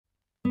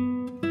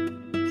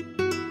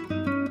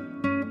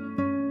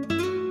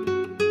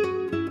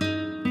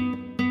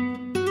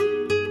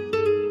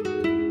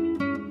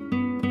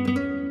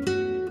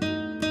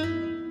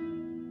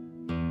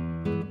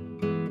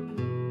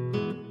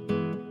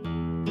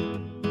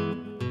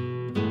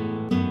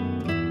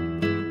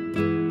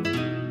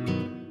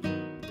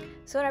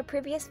So in our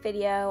previous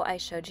video, I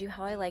showed you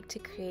how I like to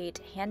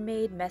create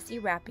handmade messy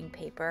wrapping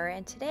paper,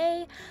 and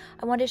today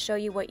I want to show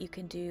you what you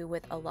can do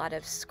with a lot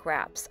of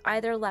scraps,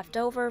 either left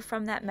over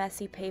from that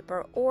messy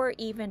paper or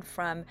even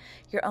from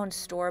your own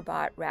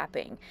store-bought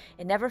wrapping.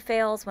 It never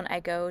fails when I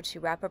go to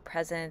wrap a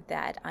present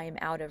that I am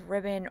out of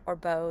ribbon or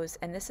bows,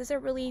 and this is a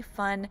really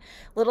fun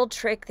little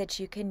trick that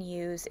you can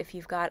use if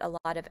you've got a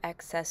lot of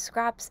excess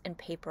scraps and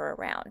paper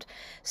around.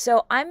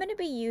 So I'm going to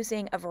be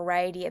using a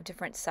variety of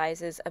different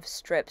sizes of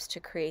strips to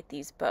create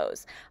these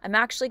bows. I'm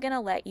actually going to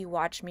let you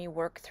watch me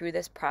work through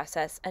this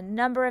process a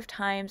number of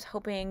times,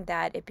 hoping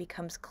that it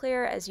becomes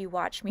clear as you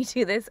watch me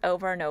do this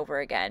over and over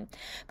again.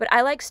 But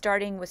I like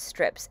starting with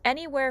strips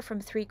anywhere from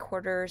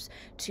 3/4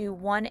 to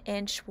 1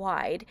 inch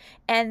wide,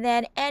 and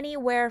then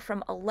anywhere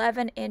from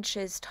 11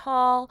 inches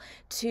tall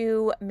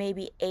to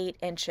maybe 8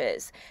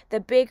 inches. The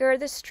bigger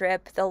the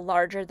strip, the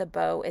larger the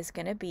bow is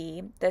going to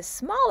be. The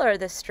smaller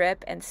the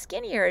strip and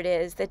skinnier it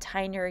is, the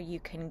tinier you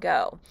can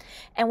go.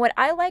 And what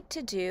I like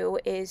to do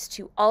is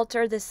to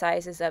alter the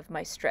sizes of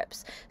my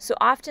strips. So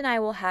often I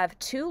will have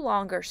 2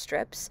 longer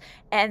strips,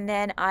 and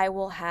then I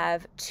will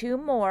have 2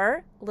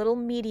 more little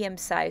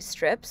medium-sized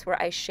strips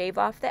where I shave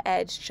off the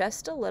edge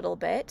just a little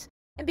bit.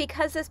 And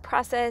because this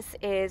process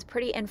is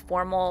pretty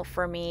informal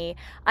for me,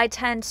 I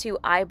tend to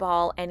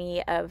eyeball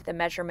any of the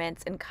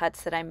measurements and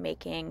cuts that I'm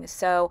making.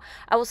 So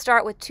I will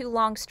start with 2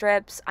 long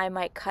strips. I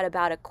might cut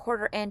about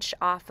 1/4 inch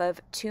off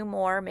of 2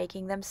 more,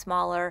 making them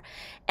smaller,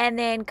 and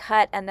then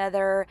cut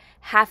another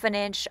 1/2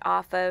 inch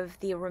off of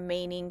the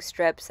remaining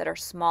strips that are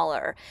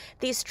smaller.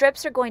 These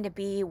strips are going to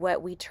be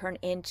what we turn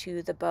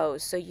into the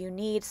bows. So you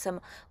need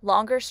some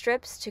longer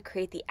strips to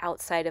create the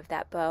outside of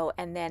that bow,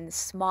 and then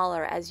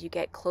smaller as you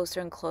get closer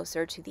and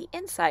closer to the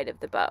inside of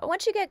the bow.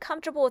 Once you get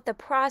comfortable with the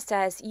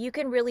process, you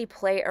can really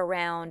play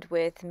around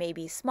with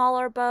maybe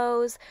smaller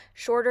bows,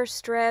 shorter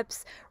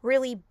strips,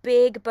 really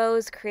big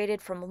bows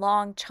created from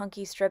long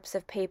chunky strips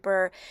of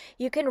paper.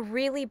 You can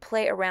really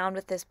play around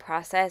with this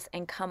process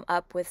and come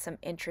up with some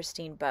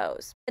interesting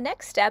bows. The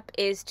next step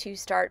is to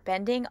start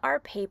bending our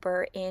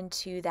paper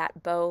into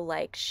that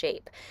bow-like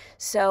shape.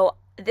 So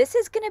this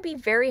is going to be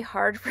very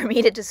hard for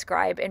me to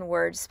describe in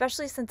words,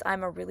 especially since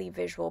I'm a really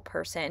visual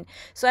person.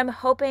 So I'm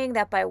hoping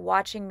that by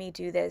watching me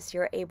do this,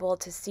 you're able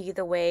to see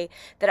the way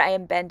that I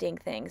am bending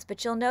things.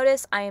 But you'll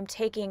notice I am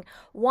taking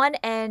one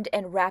end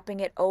and wrapping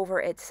it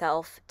over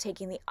itself,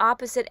 taking the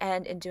opposite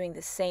end and doing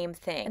the same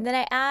thing. And then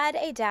I add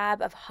a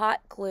dab of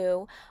hot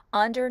glue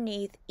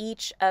underneath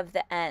each of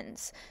the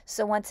ends.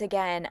 So once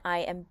again, I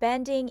am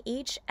bending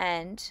each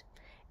end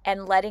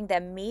and letting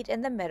them meet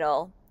in the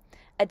middle,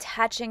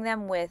 attaching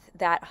them with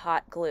that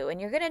hot glue.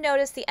 And you're going to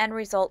notice the end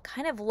result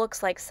kind of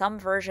looks like some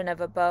version of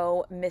a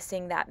bow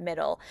missing that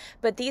middle.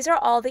 But these are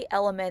all the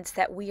elements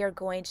that we are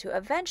going to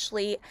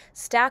eventually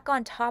stack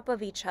on top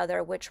of each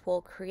other, which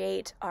will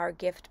create our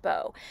gift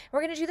bow. We're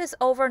going to do this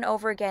over and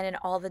over again in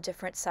all the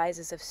different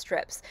sizes of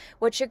strips.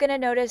 What you're going to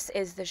notice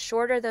is the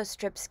shorter those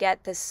strips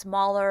get, the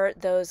smaller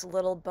those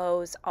little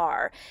bows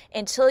are,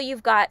 until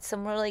you've got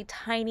some really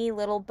tiny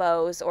little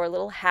bows or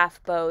little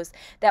half bows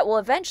that will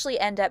eventually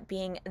end up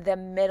being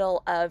the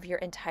middle of your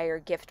entire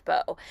gift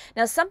bow.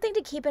 Now, something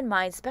to keep in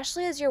mind,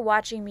 especially as you're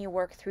watching me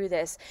work through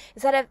this,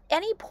 is that at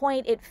any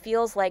point it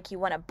feels like you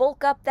want to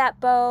bulk up that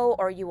bow,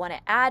 or you want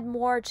to add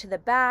more to the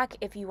back,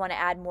 if you want to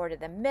add more to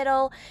the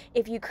middle.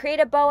 If you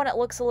create a bow and it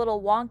looks a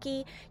little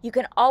wonky, you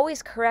can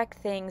always correct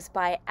things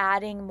by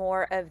adding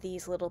more of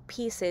these little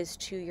pieces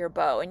to your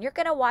bow, and you're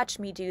going to watch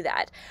me do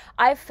that.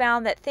 I've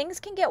found that things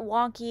can get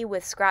wonky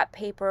with scrap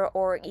paper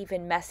or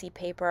even messy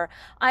paper.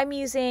 I'm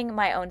using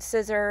my own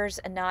scissors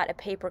and not a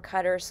paper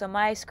cutter, so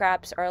my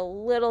scraps are a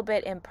little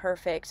bit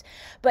imperfect.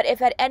 But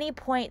if at any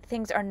point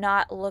things are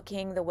not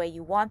looking the way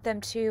you want them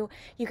to,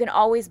 you can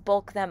always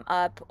bulk them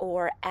up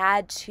or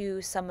add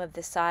to some of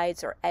the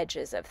sides or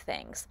edges of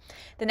things.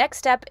 The next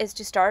step is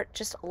to start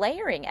just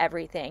layering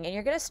everything, and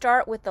you're going to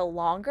start with the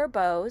longer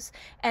bows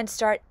and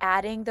start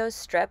adding those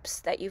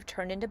strips that you've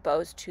turned into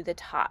bows to the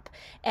top.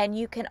 And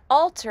you can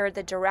alter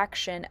the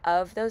direction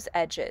of those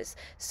edges.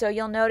 So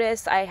you'll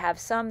notice I have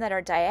some that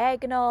are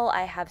diagonal,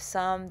 I have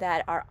some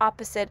that are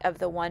opposite of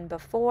the one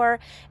before,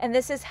 and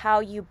this is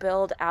how you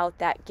build out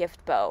that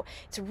gift bow.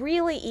 It's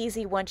really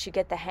easy once you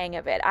get the hang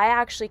of it. I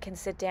actually can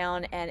sit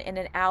down and in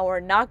an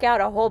hour knock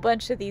out a whole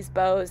bunch of these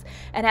bows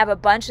and have a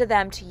bunch of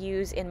them to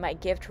use in my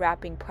gift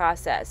wrapping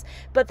process.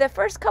 But the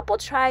first couple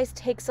tries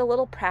takes a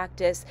little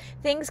practice.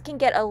 Things can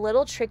get a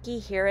little tricky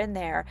here and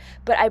there,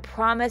 but I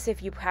promise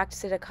if you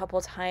practice it a couple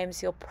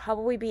times, you'll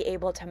probably be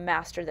able to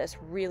master this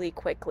really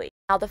quickly.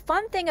 Now, the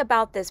fun thing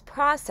about this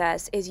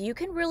process is you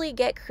can really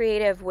get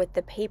creative with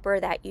the paper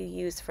that you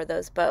use for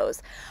those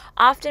bows.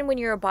 Often when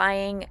you're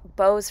buying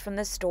bows from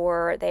the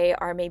store, they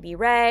are maybe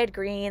red,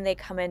 green, they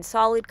come in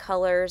solid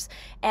colors,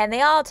 and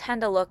they all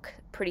tend to look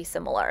pretty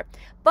similar.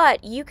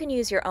 But you can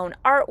use your own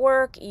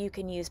artwork, you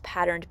can use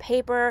patterned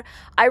paper.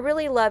 I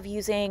really love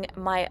using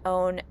my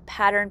own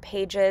pattern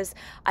pages.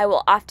 I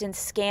will often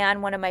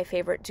scan one of my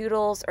favorite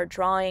doodles or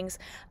drawings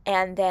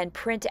and then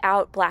print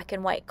out black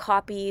and white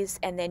copies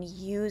and then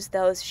use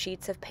those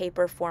sheets of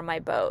paper for my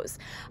bows.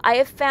 I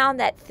have found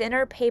that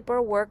thinner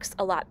paper works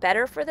a lot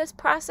better for this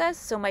process,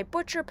 so my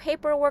butcher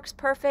paper works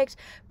perfect,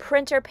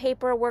 printer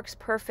paper works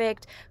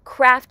perfect,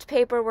 craft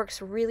paper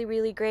works really,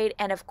 really great,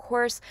 and of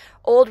course,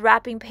 old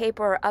wrapping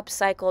paper or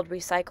upcycled,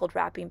 recycled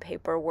wrapping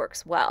paper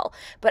works well.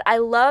 But I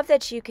love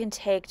that you can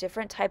take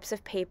different types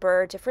of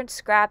paper, different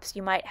scraps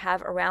you might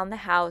have around the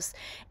house,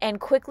 and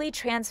quickly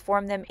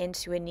transform them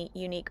into a neat,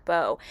 unique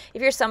bow.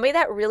 If you're somebody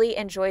that really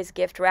enjoys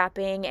gift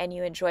wrapping and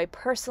you enjoy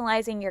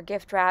personalizing your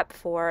gift wrap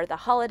for the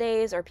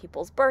holidays or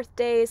people's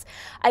birthdays,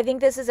 I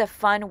think this is a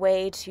fun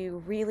way to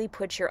really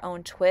put your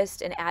own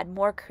twist and add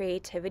more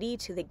creativity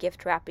to the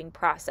gift wrapping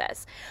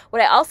process.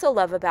 What I also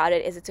love about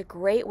it is it's a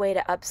great way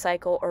to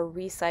upcycle or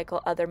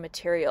recycle other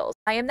materials.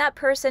 I am that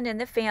person in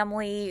the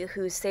family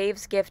who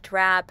saves gift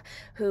wrap,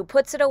 who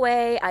puts it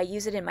away. I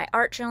use it in my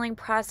art journaling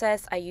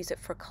process. I use it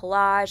for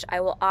collage. I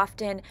will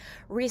often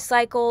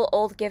recycle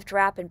old gift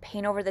wrap and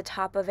paint over the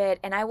top of it,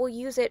 and I will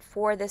use it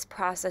for this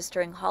process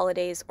during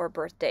holidays or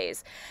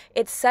birthdays.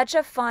 It's such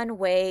a fun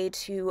way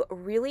to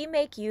really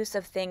make use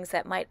of things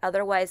that might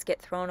otherwise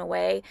get thrown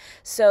away.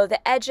 So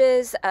the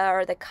edges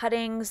or the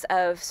cuttings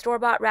of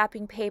store-bought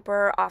wrapping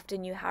paper,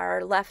 often you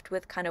are left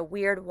with kind of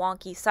weird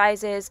wonky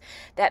sizes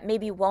that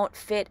maybe won't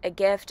fit a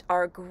gift,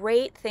 are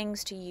great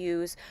things to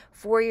use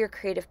for your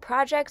creative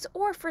projects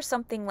or for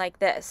something like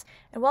this.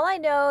 And while I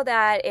know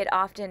that it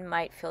often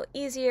might feel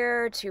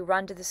easier to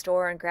run to the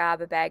store and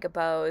grab a bag of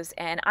bows,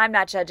 and I'm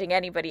not judging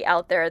anybody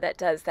out there that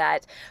does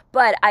that,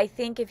 but I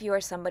think if you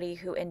are somebody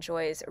who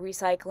enjoys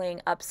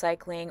recycling,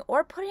 upcycling,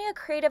 or putting a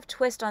creative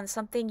twist on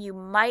something you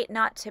might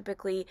not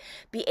typically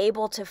be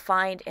able to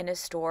find in a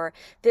store,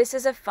 this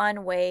is a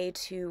fun way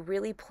to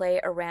really play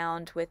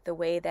around with the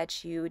way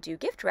that you do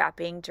gift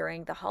wrapping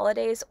during the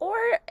holidays or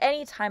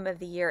any time of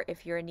the year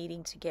if you're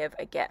needing to give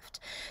a gift.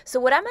 So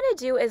what I'm going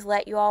to do is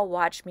let you all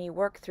watch me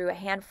work through a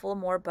handful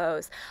more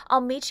bows.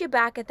 I'll meet you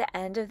back at the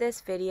end of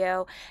this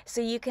video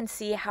so you can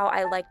see how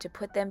I like to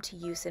put them to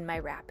use in my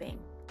wrapping.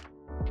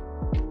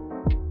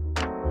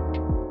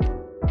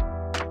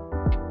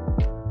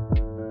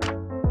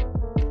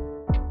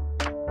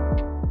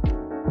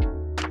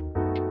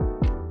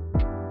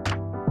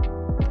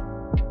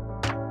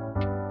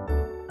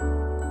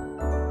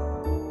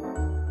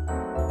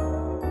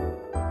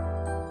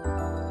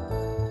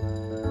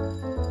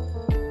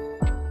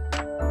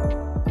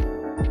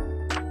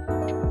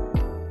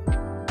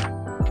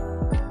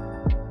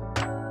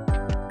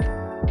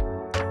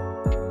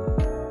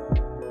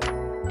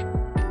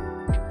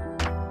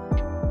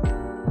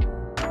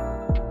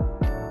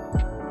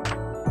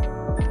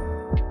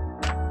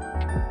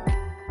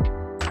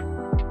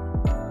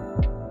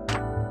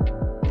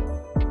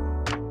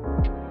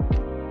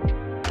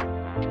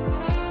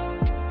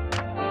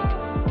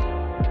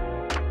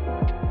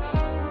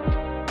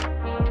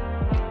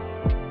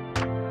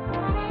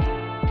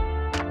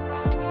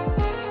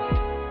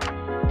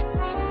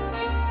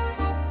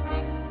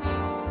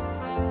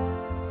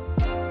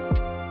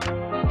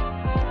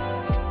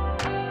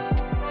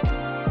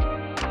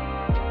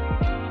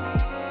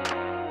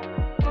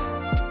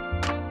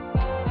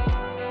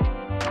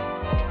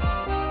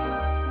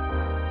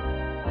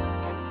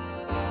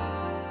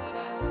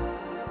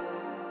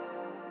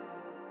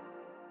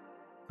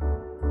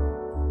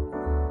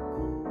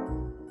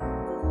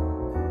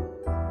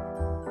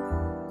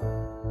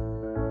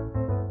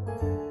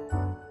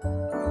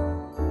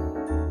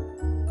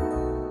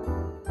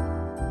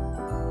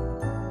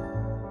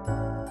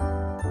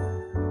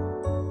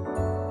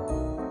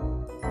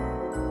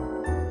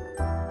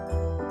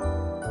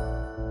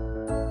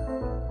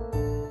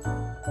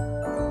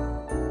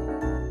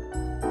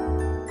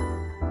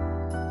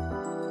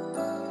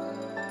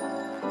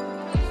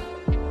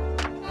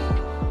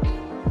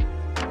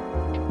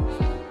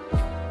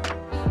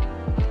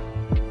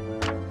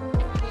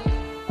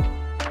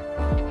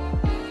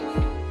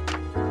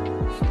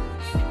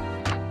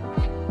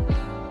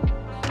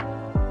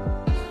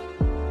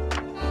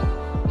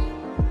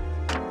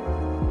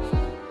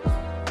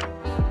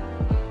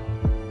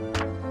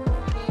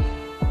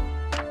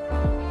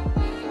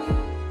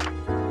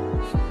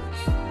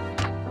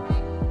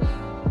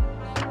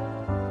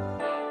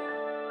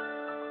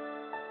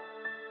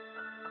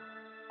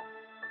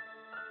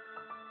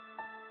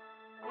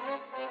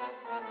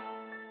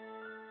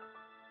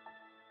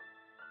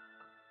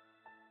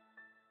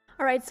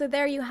 Alright, so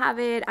there you have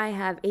it. I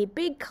have a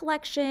big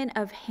collection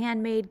of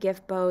handmade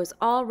gift bows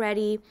all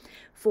ready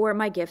for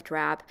my gift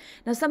wrap.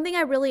 Now, something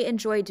I really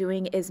enjoy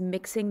doing is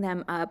mixing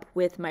them up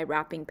with my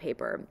wrapping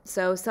paper.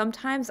 So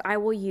sometimes I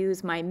will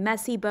use my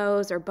messy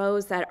bows or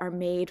bows that are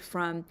made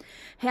from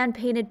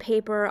hand-painted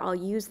paper. I'll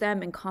use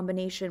them in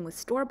combination with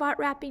store-bought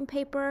wrapping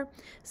paper.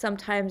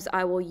 Sometimes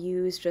I will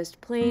use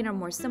just plain or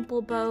more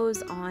simple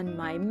bows on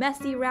my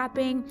messy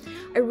wrapping.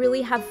 I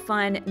really have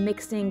fun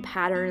mixing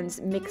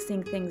patterns,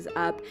 mixing things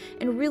up,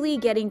 and really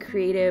getting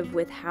creative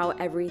with how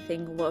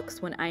everything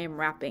looks when I am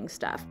wrapping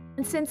stuff.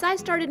 And since I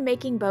started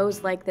making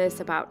bows like this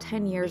about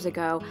 10 years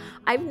ago,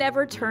 I've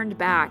never turned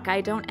back.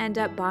 I don't end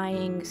up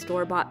buying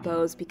store-bought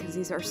bows because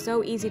these are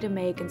so easy to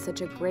make and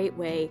such a great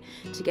way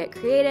to get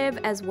creative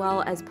as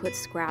well as put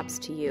scraps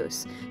to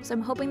use. So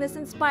I'm hoping this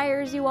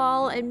inspires you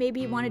all and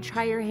maybe you want to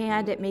try your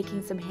hand at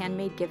making some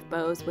handmade gift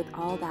bows with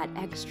all that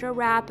extra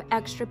wrap,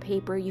 extra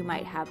paper you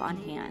might have on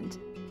hand.